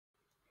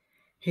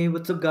Hey,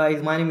 what's up,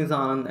 guys? My name is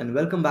Anand, and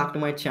welcome back to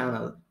my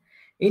channel.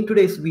 In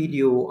today's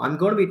video, I'm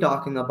going to be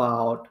talking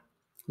about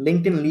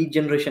LinkedIn lead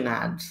generation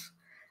ads.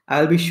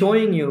 I'll be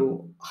showing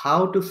you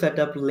how to set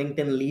up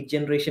LinkedIn lead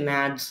generation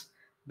ads,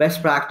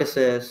 best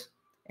practices,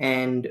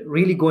 and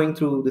really going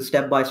through the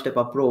step-by-step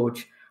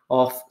approach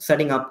of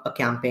setting up a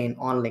campaign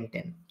on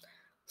LinkedIn.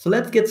 So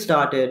let's get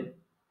started.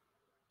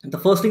 The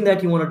first thing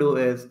that you want to do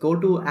is go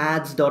to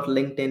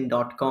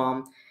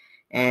ads.linkedin.com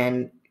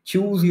and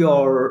choose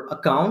your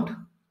account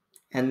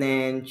and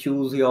then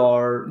choose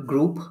your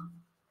group.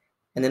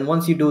 And then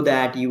once you do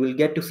that, you will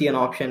get to see an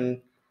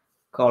option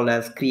called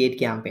as create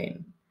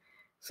campaign.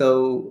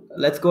 So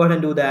let's go ahead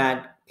and do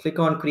that. Click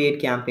on create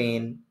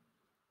campaign.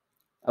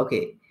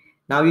 Okay,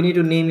 now you need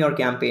to name your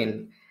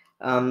campaign.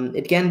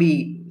 It can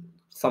be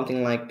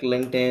something like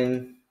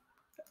LinkedIn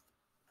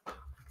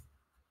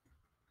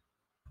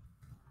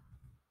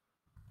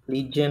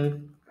lead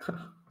gen.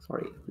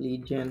 Sorry,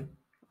 lead gen.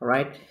 All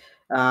right.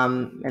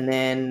 And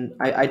then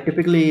I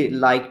typically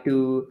like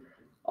to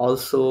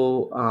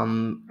also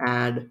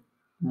add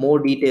more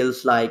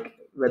details, like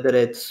whether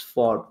it's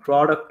for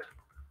product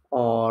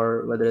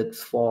or whether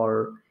it's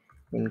for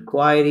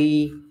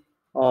inquiry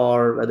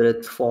or whether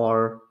it's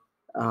for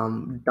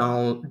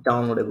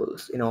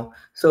downloadables,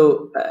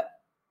 so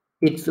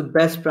it's the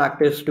best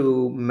practice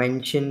to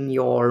mention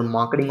your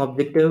marketing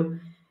objective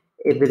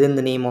within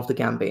the name of the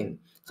campaign.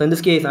 So in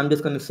this case, I'm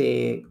just going to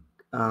say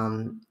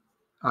um,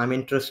 I'm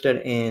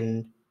interested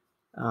in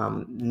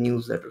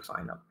newsletter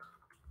sign up,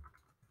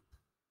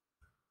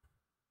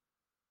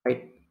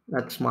 right?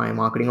 That's my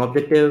marketing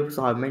objective.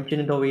 So I've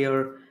mentioned it over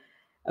here.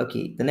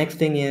 Okay, the next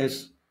thing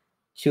is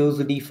choose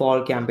the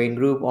default campaign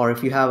group, or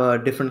if you have a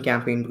different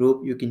campaign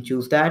group, you can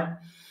choose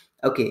that.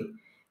 Okay,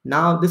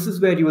 now this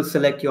is where you will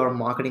select your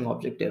marketing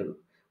objective.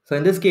 So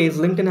in this case,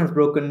 LinkedIn has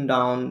broken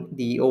down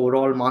the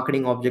overall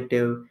marketing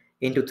objective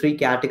into three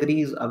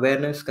categories: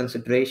 awareness,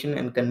 consideration,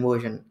 and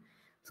conversion.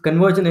 So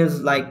conversion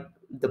is like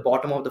the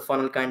bottom of the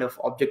funnel kind of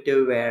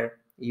objective, where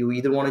you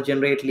either want to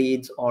generate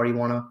leads or you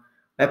want a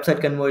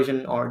website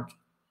conversion or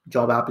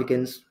job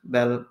applicants.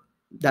 Well,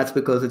 that's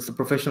because it's a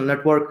professional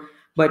network.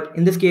 But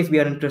in this case, we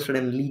are interested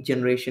in lead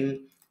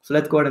generation. So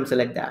let's go ahead and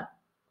select that.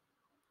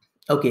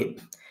 Okay,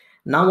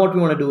 now what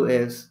we want to do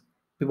is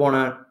we want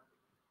to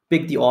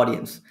pick the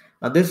audience.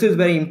 Now this is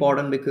very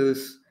important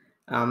because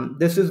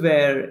this is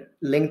where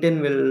LinkedIn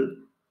will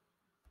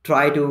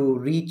try to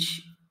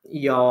reach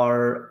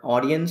your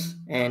audience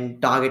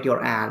and target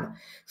your ad.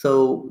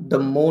 So the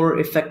more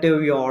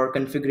effective your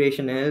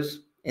configuration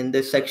is in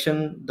this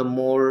section, the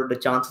more the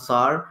chances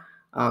are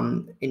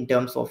in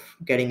terms of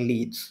getting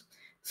leads.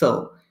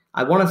 So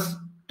I want to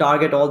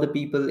target all the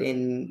people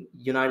in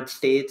United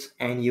States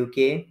and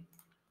UK,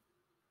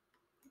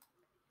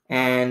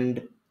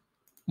 and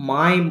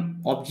my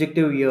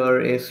objective here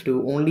is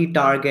to only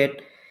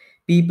target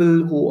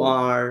people who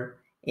are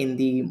in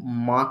the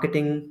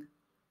marketing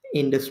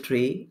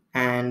industry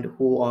and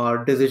who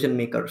are decision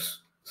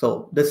makers.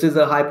 So this is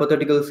a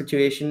hypothetical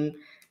situation.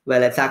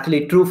 Well, it's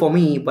actually true for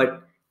me,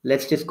 but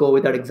let's just go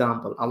with that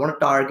example. I want to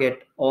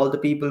target all the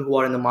people who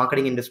are in the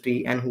marketing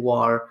industry and who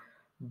are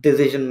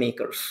decision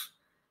makers.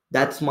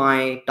 That's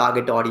my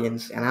target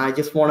audience, and I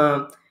just want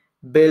to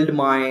build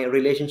my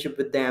relationship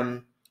with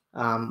them.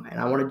 And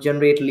I want to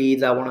generate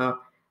leads. I want to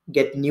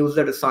get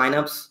newsletter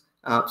signups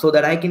so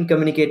that I can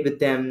communicate with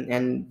them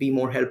and be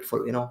more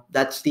helpful.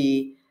 That's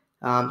the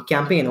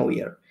campaign over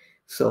here.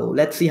 So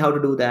let's see how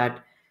to do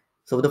that.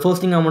 So the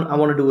first thing I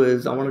want to do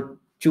is I want to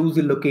choose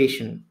the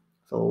location.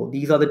 So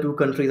these are the two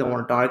countries I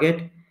want to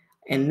target,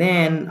 and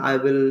then I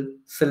will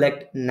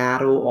select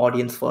narrow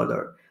audience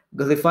further.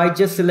 Because if I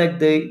just select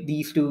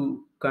these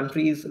two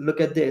countries, look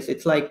at this.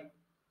 It's like,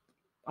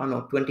 I don't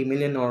know, 20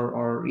 million,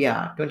 or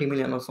yeah, 20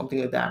 million or something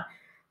like that.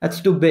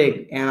 That's too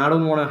big, and I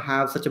don't want to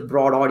have such a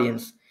broad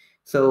audience.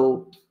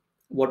 So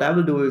what I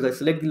will do is I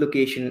select the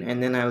location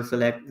and then I will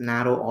select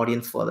narrow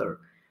audience further.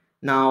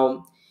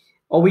 Now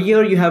over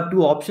here you have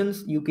two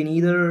options. You can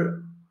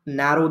either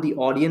narrow the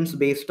audience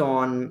based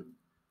on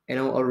a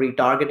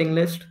retargeting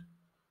list,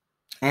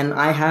 and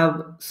I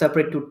have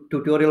separate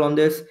tutorial on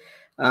this,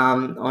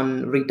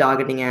 on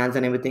retargeting ads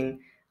and everything.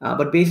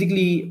 But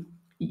basically,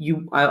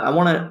 I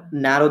want to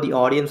narrow the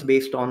audience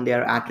based on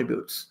their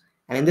attributes,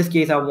 and in this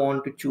case I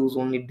want to choose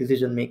only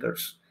decision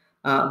makers.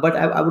 But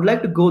I would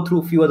like to go through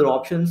a few other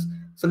options.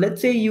 So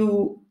let's say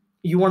you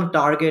want to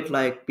target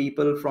like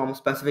people from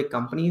specific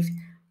companies.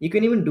 You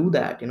can even do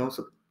that,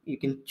 so you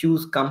can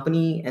choose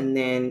company and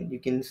then you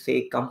can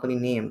say company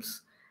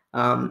names.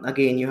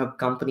 Again, you have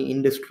company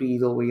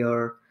industries over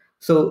here,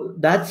 so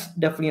that's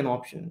definitely an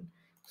option.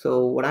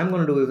 So what I'm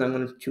going to do is I'm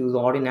going to choose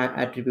audience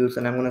attributes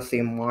and I'm going to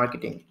say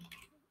marketing,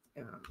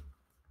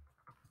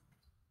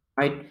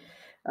 right?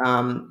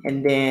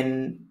 And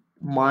then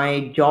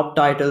my job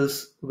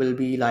titles will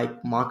be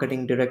like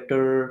marketing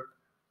director,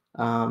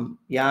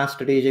 yeah,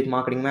 strategic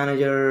marketing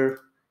manager,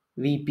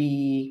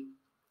 VP,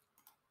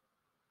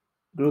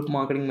 group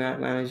marketing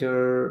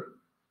manager,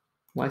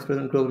 vice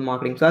president global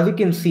marketing. So as you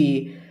can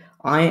see,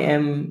 I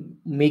am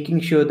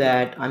making sure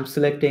that I'm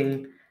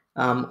selecting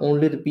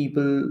only the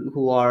people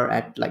who are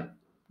at like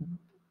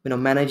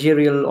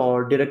managerial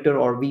or director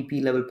or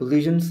VP level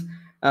positions,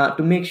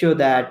 to make sure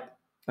that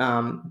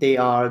they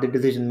are the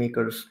decision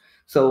makers.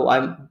 So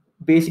I'm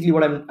basically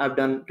what I've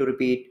done to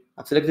repeat.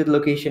 I've selected the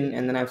location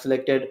and then I've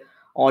selected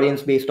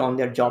audience based on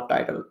their job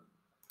title.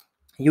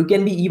 You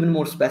can be even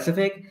more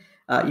specific.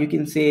 You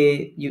can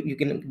say you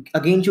can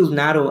again choose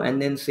narrow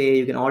and then say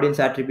you can audience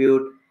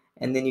attribute,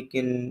 and then you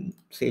can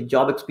say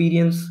job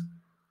experience,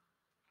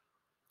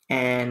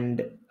 and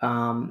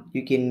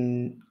you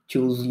can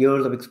choose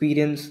years of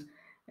experience,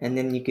 and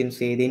then you can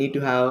say they need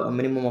to have a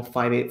minimum of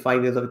 5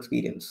 years of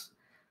experience.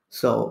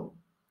 So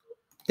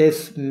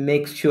this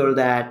makes sure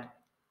that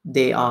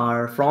they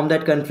are from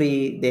that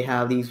country, they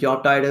have these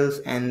job titles,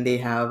 and they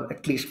have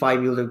at least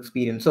 5 years of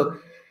experience. So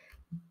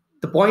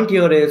the point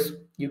here is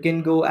you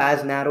can go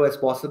as narrow as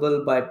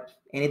possible, but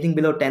anything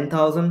below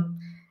 10,000,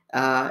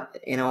 I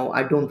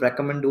don't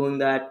recommend doing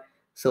that.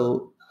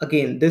 So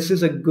again, this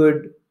is a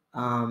good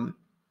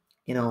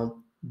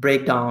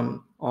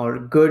breakdown or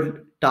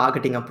good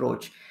targeting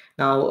approach.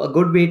 Now a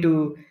good way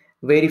to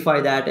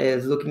verify that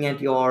is looking at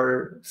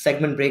your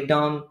segment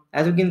breakdown.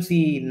 As you can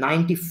see,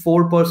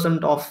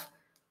 94% of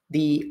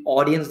the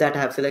audience that I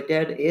have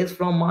selected is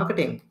from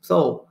marketing.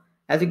 So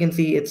as you can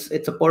see,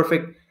 it's a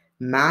perfect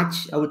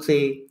match. I would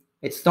say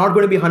it's not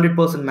going to be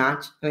 100%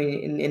 match. I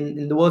mean,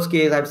 in the worst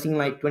case I've seen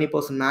like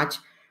 20% match,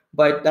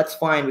 but that's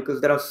fine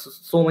because there are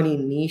so many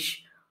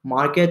niche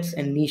markets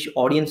and niche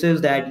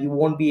audiences that you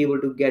won't be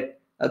able to get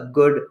a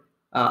good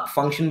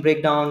function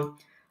breakdown.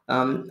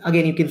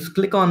 Again, you can just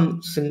click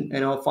on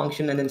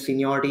function and then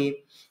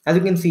seniority. As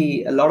you can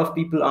see, a lot of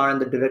people are in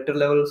the director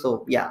level,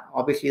 so yeah,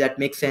 obviously that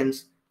makes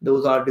sense.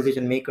 Those are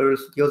decision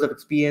makers, years of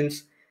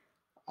experience.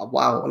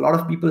 Wow, a lot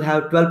of people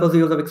have 12 plus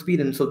years of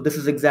experience, so this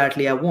is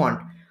exactly I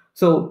want.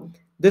 So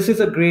this is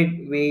a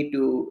great way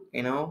to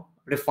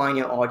refine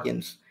your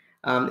audience.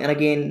 And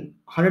again,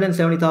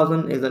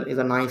 170,000 is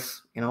a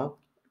nice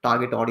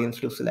target audience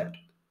to select.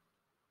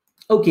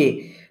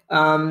 Okay,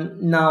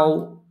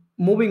 now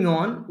moving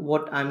on,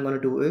 what I'm going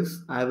to do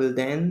is I will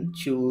then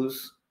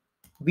choose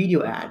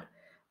video ad.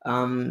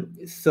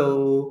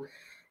 So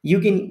you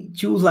can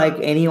choose like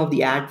any of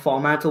the ad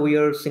formats over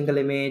here: single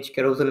image,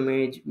 carousel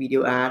image,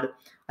 video ad.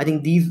 I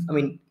think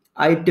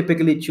I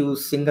typically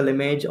choose single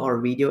image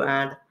or video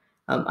ad.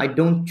 I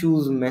don't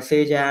choose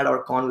message ad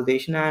or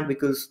conversation ad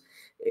because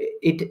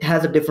it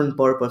has a different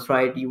purpose,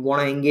 right? You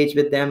want to engage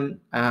with them.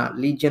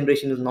 Lead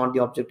generation is not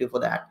the objective for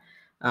that.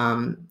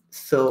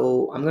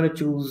 So I'm going to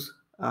choose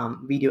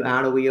video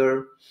ad over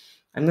here.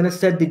 I'm going to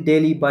set the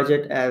daily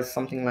budget as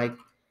something like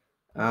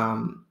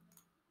um,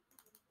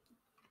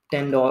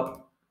 $10.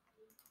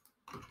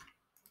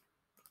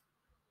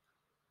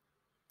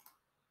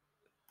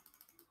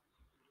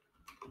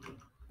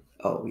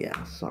 Oh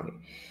yeah, sorry,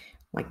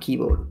 my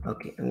keyboard.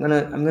 Okay, I'm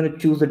gonna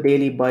choose the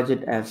daily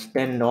budget as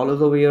 $10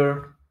 over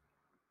here.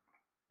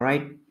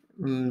 Right.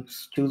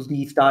 Choose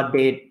the start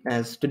date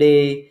as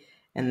today,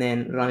 and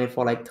then run it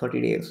for like 30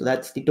 days. So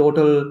that's the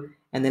total.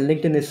 And then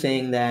LinkedIn is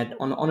saying that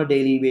on a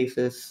daily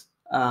basis,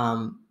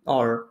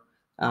 or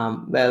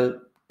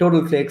well,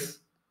 total clicks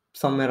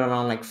somewhere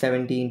around like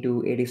 17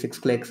 to 86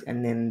 clicks,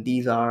 and then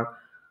these are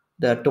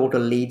the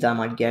total leads I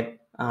might get.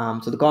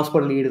 So the cost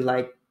per lead is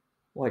like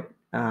what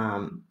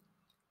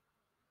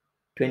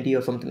 20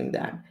 or something like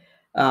that.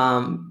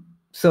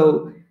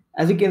 So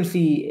as you can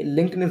see,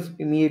 LinkedIn is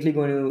immediately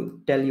going to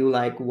tell you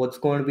like what's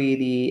going to be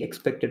the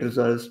expected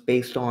results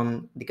based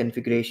on the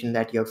configuration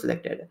that you have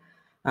selected.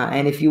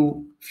 And if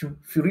you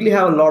really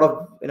have a lot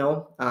of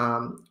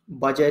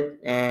budget,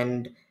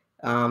 and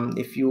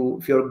if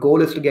your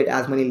goal is to get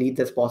as many leads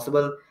as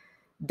possible,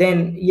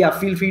 then yeah,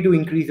 feel free to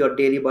increase your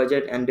daily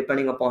budget, and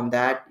depending upon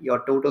that,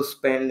 your total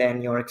spend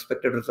and your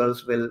expected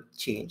results will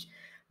change.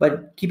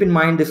 But keep in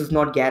mind, this is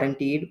not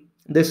guaranteed.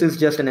 This is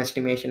just an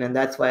estimation, and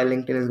that's why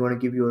LinkedIn is going to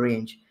give you a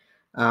range.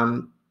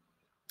 um,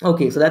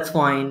 okay, so that's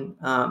fine.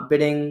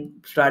 Bidding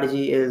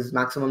strategy is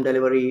maximum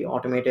delivery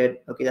automated.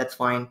 Okay, that's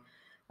fine.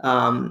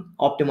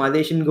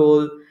 Optimization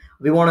goal,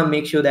 we want to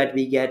make sure that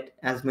we get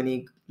as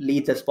many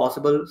leads as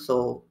possible,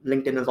 so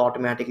LinkedIn has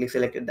automatically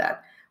selected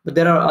that. But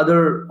there are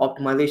other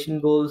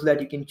optimization goals that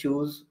you can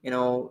choose.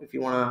 If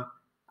you want to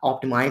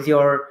optimize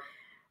your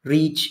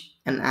reach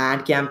an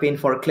ad campaign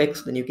for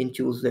clicks, then you can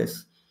choose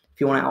this. If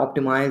you want to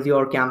optimize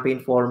your campaign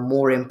for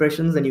more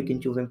impressions, then you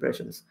can choose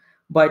impressions.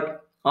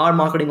 But our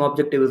marketing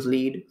objective is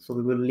lead, so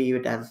we will leave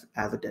it as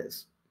it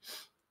is.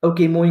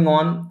 Okay, moving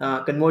on.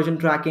 Conversion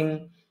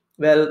tracking.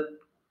 Well,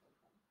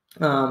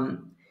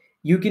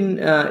 you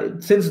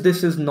can since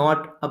this is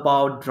not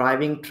about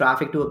driving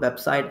traffic to a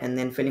website and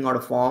then filling out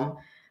a form,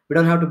 we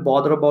don't have to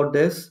bother about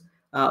this.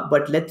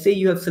 But let's say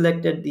you have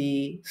selected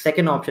the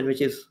second option,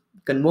 which is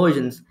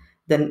conversions,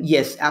 then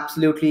yes,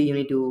 absolutely, you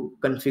need to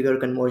configure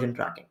conversion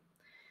tracking.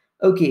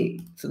 Okay,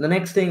 so the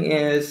next thing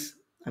is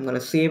I'm going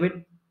to save it.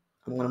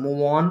 I'm going to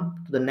move on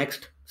to the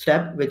next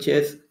step, which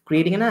is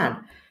creating an ad.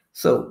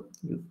 So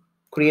you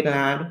create an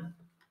ad.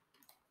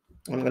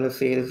 I'm going to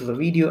say this is a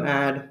video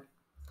ad.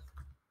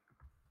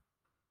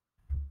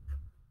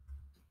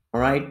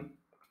 All right.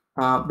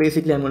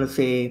 Basically, I'm going to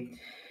say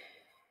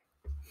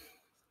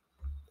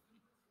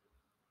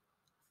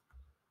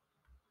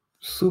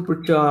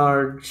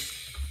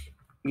supercharge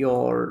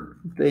your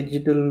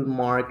digital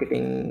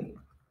marketing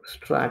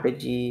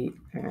strategy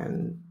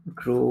and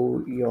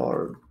grow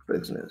your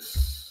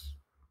business.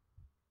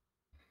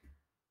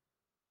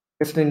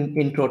 Just an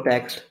intro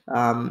text.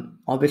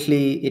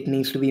 Obviously, it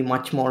needs to be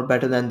much more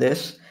better than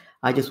this.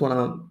 I just want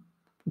to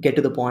get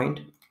to the point.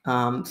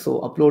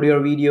 So upload your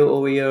video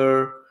over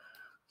here.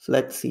 So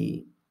let's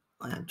see.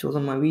 I have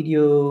chosen my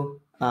video.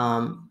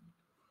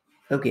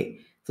 Okay,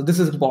 so this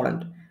is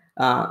important.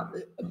 Uh,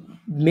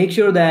 Make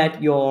sure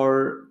that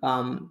your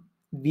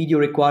video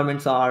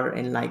requirements are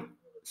in like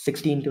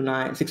 16 to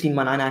 9, 16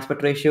 by 9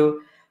 aspect ratio.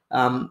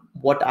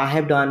 What I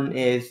have done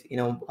is,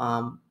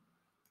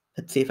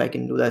 let's see if I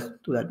can do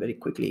that very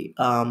quickly.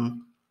 A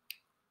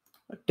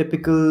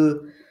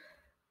typical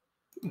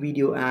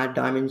video ad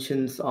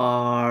dimensions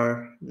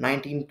are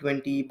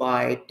 1920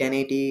 by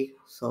 1080.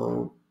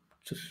 So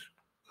just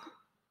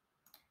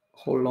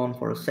hold on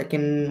for a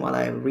second while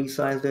I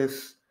resize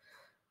this.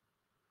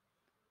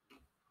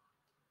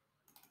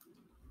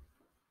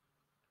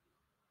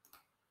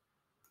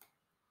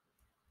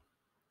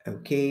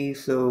 Okay,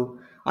 so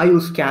I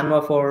use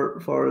Canva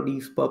for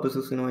these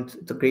purposes.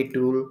 It's a great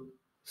tool.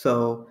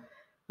 So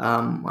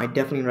I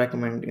definitely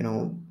recommend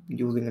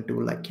using a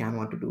tool like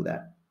Canva to do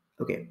that.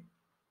 Okay,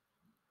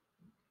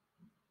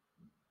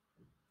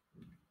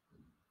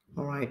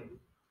 all right.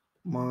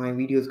 My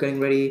video is getting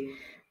ready,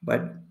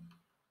 but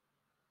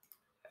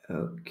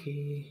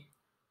okay,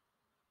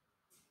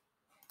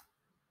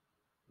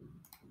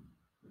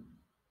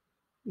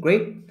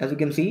 great. As you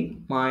can see,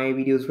 my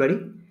video is ready,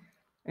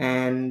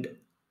 and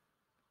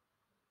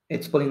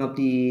it's pulling up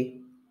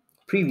the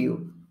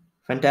preview.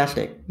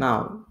 Fantastic.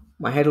 Now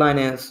my headline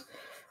is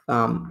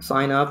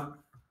sign up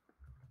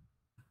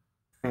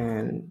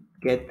and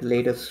get the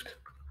latest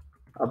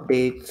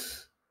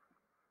updates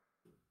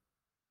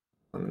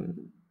on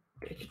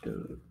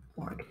digital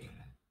marketing.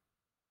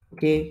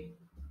 Okay,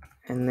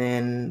 and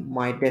then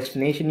my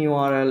destination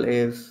URL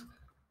is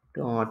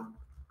dot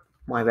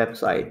my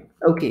website.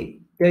 Okay,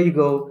 there you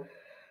go.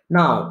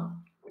 Now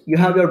you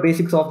have your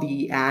basics of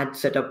the ad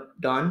setup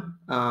done.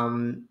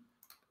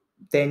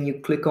 Then you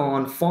click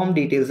on form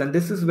details, and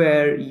this is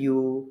where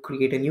you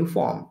create a new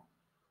form.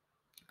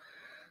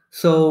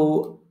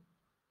 So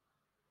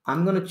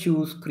I'm going to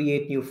choose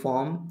create new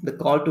form. The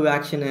call to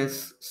action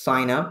is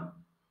sign up.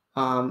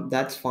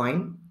 That's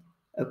fine.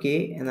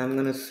 Okay, and I'm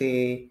going to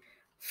say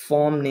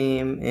form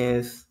name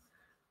is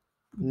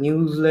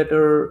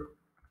newsletter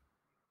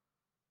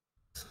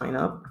sign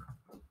up.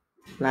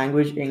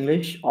 Language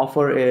English.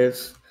 Offer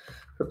is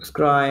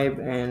subscribe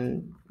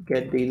and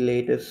get the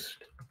latest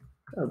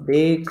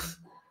updates.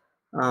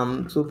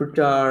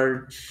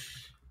 Supercharge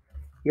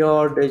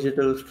your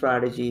digital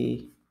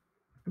strategy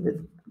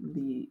with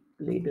the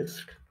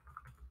latest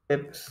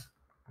tips,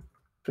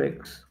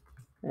 tricks,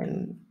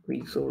 and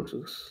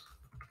resources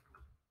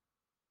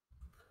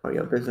for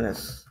your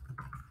business.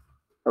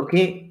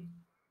 Okay,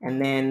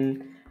 and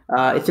then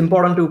it's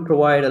important to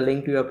provide a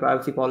link to your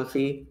privacy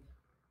policy.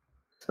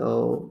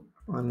 So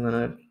I'm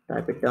gonna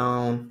type it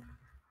down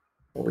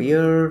over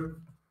here.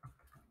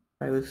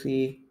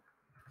 Privacy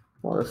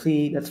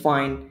policy. That's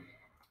fine.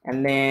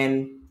 And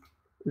then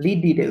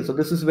lead details. So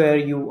this is where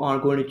you are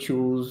going to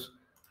choose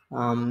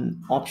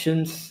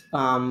options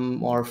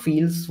or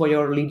fields for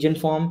your lead gen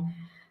form.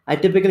 I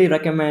typically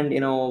recommend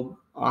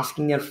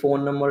asking your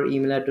phone number,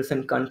 email address,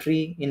 and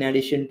country in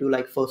addition to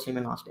like first name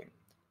and last name.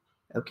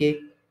 Okay,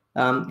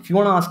 if you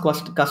want to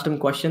ask custom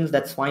questions,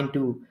 that's fine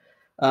too.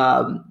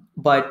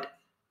 But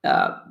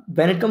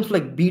when it comes to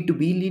like B2B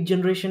lead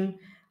generation,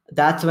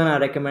 that's when I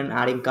recommend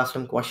adding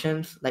custom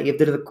questions. Like if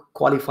there is a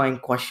qualifying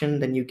question,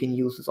 then you can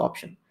use this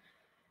option.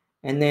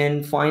 And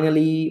then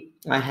finally,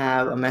 I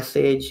have a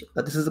message.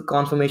 This is a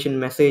confirmation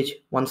message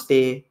once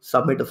they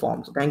submit the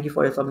form. So thank you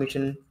for your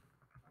submission.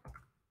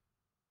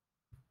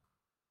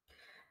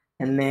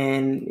 And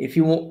then if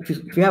you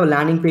have a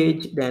landing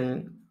page,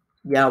 then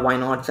yeah, why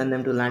not send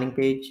them to the landing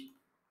page?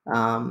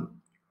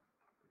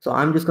 So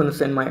I'm just going to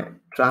send my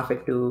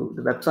traffic to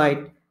the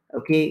website.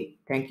 Okay,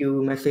 thank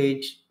you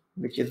message,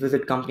 which is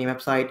visit company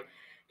website.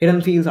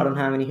 Hidden fields, I don't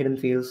have any hidden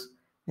fields.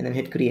 And then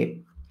hit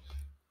create.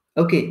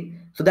 Okay,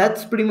 so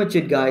that's pretty much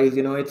it, guys.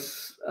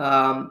 It's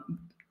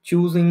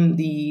choosing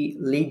the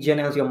lead gen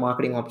as your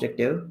marketing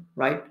objective,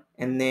 right?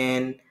 And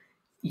then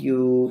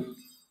you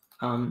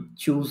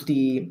choose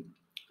the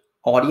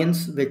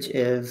audience, which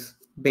is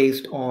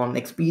based on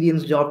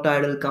experience, job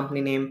title,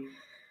 company name.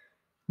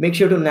 Make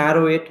sure to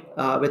narrow it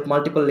with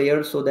multiple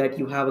layers so that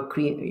you have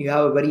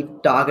a very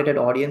targeted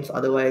audience.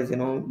 Otherwise,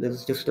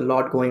 there's just a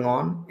lot going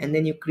on. And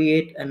then you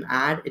create an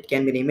ad. It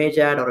can be an image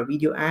ad or a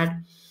video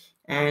ad,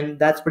 and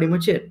that's pretty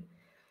much it.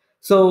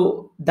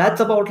 So that's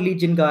about lead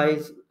gen,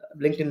 guys.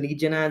 LinkedIn lead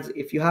gen ads.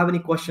 If you have any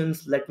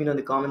questions, let me know in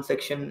the comment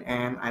section,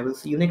 and I will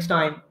see you next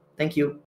time. Thank you.